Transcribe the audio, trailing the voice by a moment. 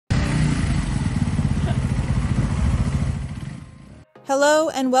Hello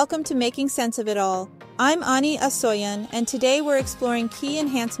and welcome to Making Sense of It All. I'm Asyakostanyan, and today we're exploring key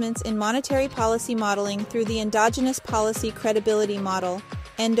enhancements in monetary policy modeling through the Endogenous Policy Credibility Model,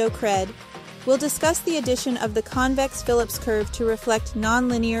 ENDO-CRED. We'll discuss the addition of the convex Phillips curve to reflect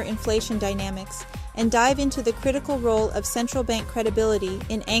nonlinear inflation dynamics, and dive into the critical role of central bank credibility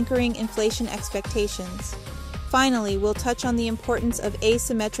in anchoring inflation expectations. Finally, we'll touch on the importance of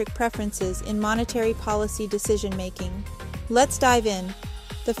asymmetric preferences in monetary policy decision-making. Let's dive in.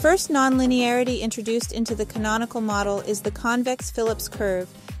 The first nonlinearity introduced into the canonical model is the convex Phillips curve,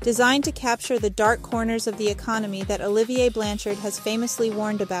 designed to capture the dark corners of the economy that Olivier Blanchard has famously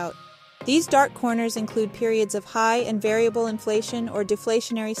warned about. These dark corners include periods of high and variable inflation or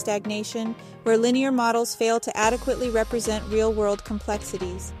deflationary stagnation, where linear models fail to adequately represent real-world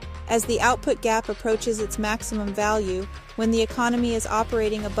complexities. As the output gap approaches its maximum value, when the economy is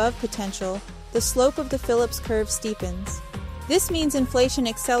operating above potential, the slope of the Phillips curve steepens. This means inflation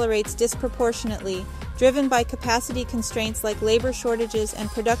accelerates disproportionately, driven by capacity constraints like labor shortages and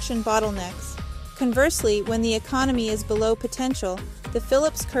production bottlenecks. Conversely, when the economy is below potential, the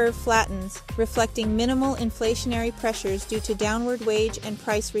Phillips curve flattens, reflecting minimal inflationary pressures due to downward wage and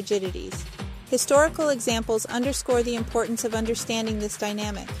price rigidities. Historical examples underscore the importance of understanding this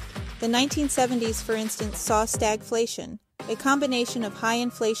dynamic. The 1970s, for instance, saw stagflation, a combination of high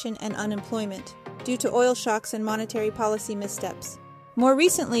inflation and unemployment, due to oil shocks and monetary policy missteps. More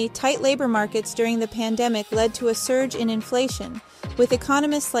recently, tight labor markets during the pandemic led to a surge in inflation, with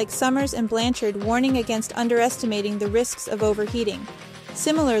economists like Summers and Blanchard warning against underestimating the risks of overheating.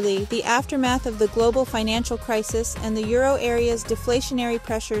 Similarly, the aftermath of the global financial crisis and the euro area's deflationary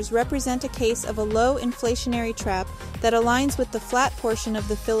pressures represent a case of a low inflationary trap that aligns with the flat portion of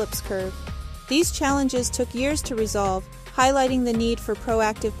the Phillips curve. These challenges took years to resolve, highlighting the need for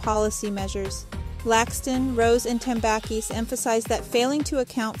proactive policy measures. Laxton, Rose, and Tambakis emphasize that failing to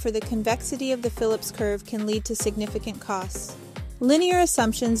account for the convexity of the Phillips curve can lead to significant costs. Linear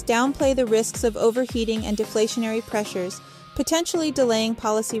assumptions downplay the risks of overheating and deflationary pressures, potentially delaying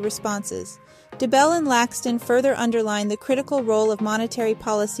policy responses. DeBell and Laxton further underline the critical role of monetary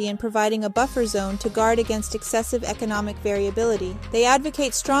policy in providing a buffer zone to guard against excessive economic variability. They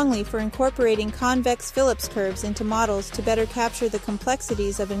advocate strongly for incorporating convex Phillips curves into models to better capture the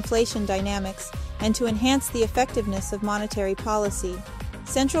complexities of inflation dynamics and to enhance the effectiveness of monetary policy.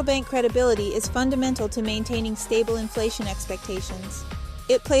 Central bank credibility is fundamental to maintaining stable inflation expectations.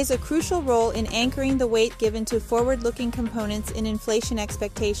 It plays a crucial role in anchoring the weight given to forward-looking components in inflation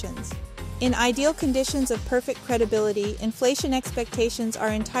expectations. In ideal conditions of perfect credibility, inflation expectations are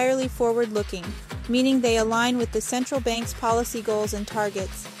entirely forward-looking, meaning they align with the central bank's policy goals and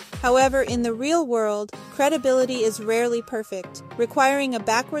targets. However, in the real world, credibility is rarely perfect, requiring a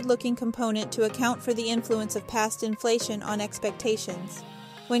backward-looking component to account for the influence of past inflation on expectations.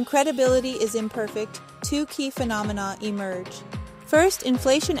 When credibility is imperfect, two key phenomena emerge. First,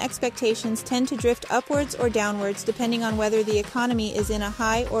 inflation expectations tend to drift upwards or downwards depending on whether the economy is in a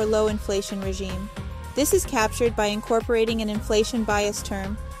high or low inflation regime. This is captured by incorporating an inflation bias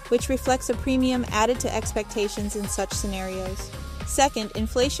term, which reflects a premium added to expectations in such scenarios. Second,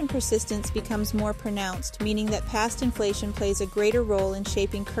 inflation persistence becomes more pronounced, meaning that past inflation plays a greater role in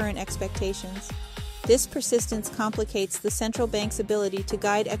shaping current expectations. This persistence complicates the central bank's ability to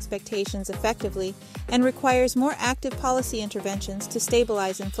guide expectations effectively and requires more active policy interventions to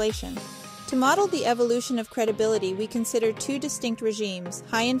stabilize inflation. To model the evolution of credibility, we consider two distinct regimes,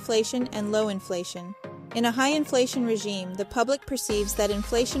 high inflation and low inflation. In a high inflation regime, the public perceives that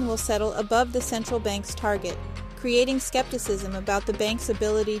inflation will settle above the central bank's target, creating skepticism about the bank's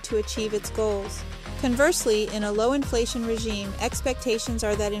ability to achieve its goals. Conversely, in a low inflation regime, expectations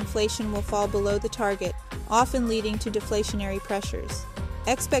are that inflation will fall below the target, often leading to deflationary pressures.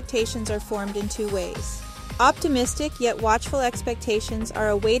 Expectations are formed in two ways. Optimistic yet watchful expectations are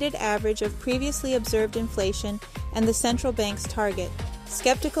a weighted average of previously observed inflation and the central bank's target.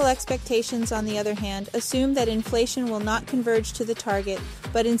 Skeptical expectations, on the other hand, assume that inflation will not converge to the target,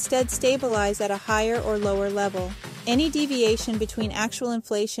 but instead stabilize at a higher or lower level. Any deviation between actual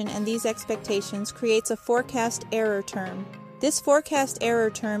inflation and these expectations creates a forecast error term. This forecast error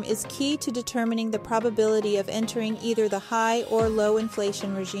term is key to determining the probability of entering either the high or low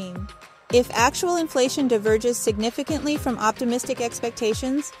inflation regime. If actual inflation diverges significantly from optimistic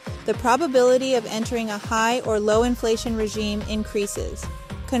expectations, the probability of entering a high or low inflation regime increases.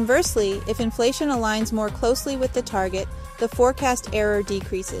 Conversely, if inflation aligns more closely with the target, the forecast error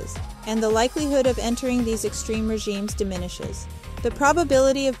decreases, and the likelihood of entering these extreme regimes diminishes. The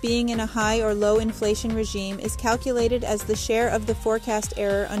probability of being in a high or low inflation regime is calculated as the share of the forecast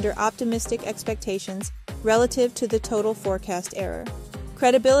error under optimistic expectations relative to the total forecast error.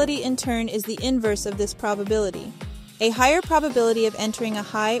 Credibility, in turn, is the inverse of this probability. A higher probability of entering a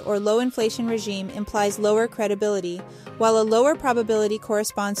high or low inflation regime implies lower credibility, while a lower probability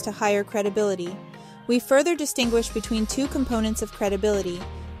corresponds to higher credibility. We further distinguish between two components of credibility: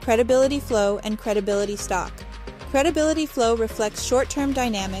 credibility flow and credibility stock. Credibility flow reflects short-term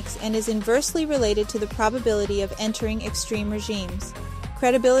dynamics and is inversely related to the probability of entering extreme regimes.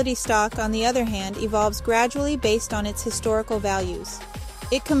 Credibility stock, on the other hand, evolves gradually based on its historical values.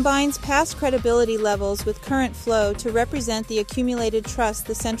 It combines past credibility levels with current flow to represent the accumulated trust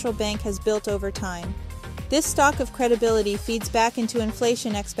the central bank has built over time. This stock of credibility feeds back into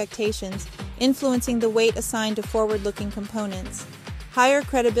inflation expectations, influencing the weight assigned to forward-looking components. Higher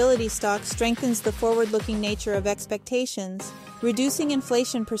credibility stock strengthens the forward-looking nature of expectations, reducing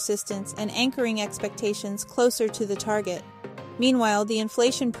inflation persistence and anchoring expectations closer to the target. Meanwhile, the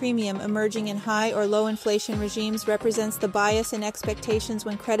inflation premium emerging in high or low inflation regimes represents the bias in expectations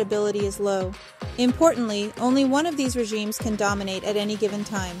when credibility is low. Importantly, only one of these regimes can dominate at any given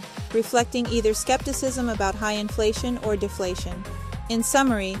time, reflecting either skepticism about high inflation or deflation. In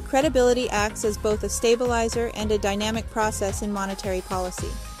summary, credibility acts as both a stabilizer and a dynamic process in monetary policy.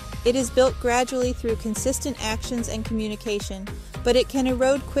 It is built gradually through consistent actions and communication, but it can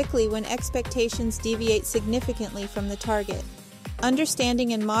erode quickly when expectations deviate significantly from the target.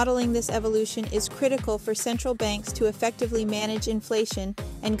 Understanding and modeling this evolution is critical for central banks to effectively manage inflation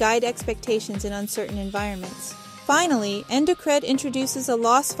and guide expectations in uncertain environments. Finally, EndoCred introduces a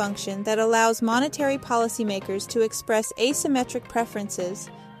loss function that allows monetary policymakers to express asymmetric preferences,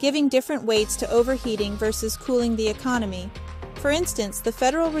 giving different weights to overheating versus cooling the economy. For instance, the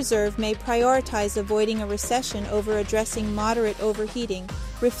Federal Reserve may prioritize avoiding a recession over addressing moderate overheating,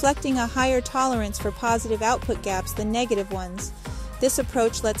 reflecting a higher tolerance for positive output gaps than negative ones. This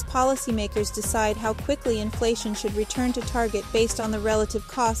approach lets policymakers decide how quickly inflation should return to target based on the relative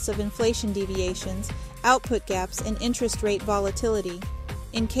costs of inflation deviations, output gaps, and interest rate volatility.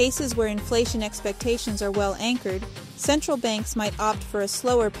 In cases where inflation expectations are well anchored, central banks might opt for a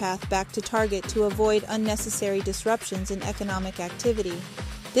slower path back to target to avoid unnecessary disruptions in economic activity.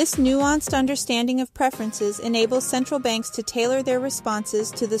 This nuanced understanding of preferences enables central banks to tailor their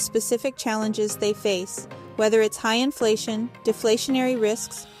responses to the specific challenges they face, whether it's high inflation, deflationary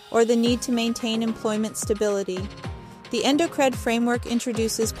risks, or the need to maintain employment stability. The EndoCred framework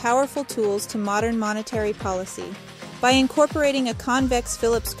introduces powerful tools to modern monetary policy. By incorporating a convex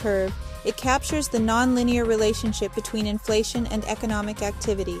Phillips curve, it captures the nonlinear relationship between inflation and economic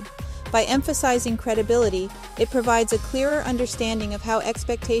activity. By emphasizing credibility, it provides a clearer understanding of how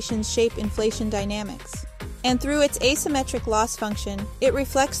expectations shape inflation dynamics. And through its asymmetric loss function, it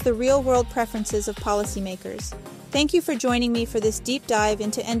reflects the real-world preferences of policymakers. Thank you for joining me for this deep dive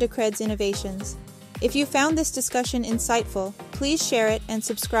into EndoCred's innovations. If you found this discussion insightful, please share it and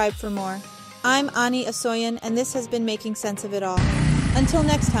subscribe for more. I'm Ani Asoyan, and this has been Making Sense of It All. Until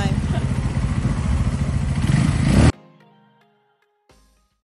next time.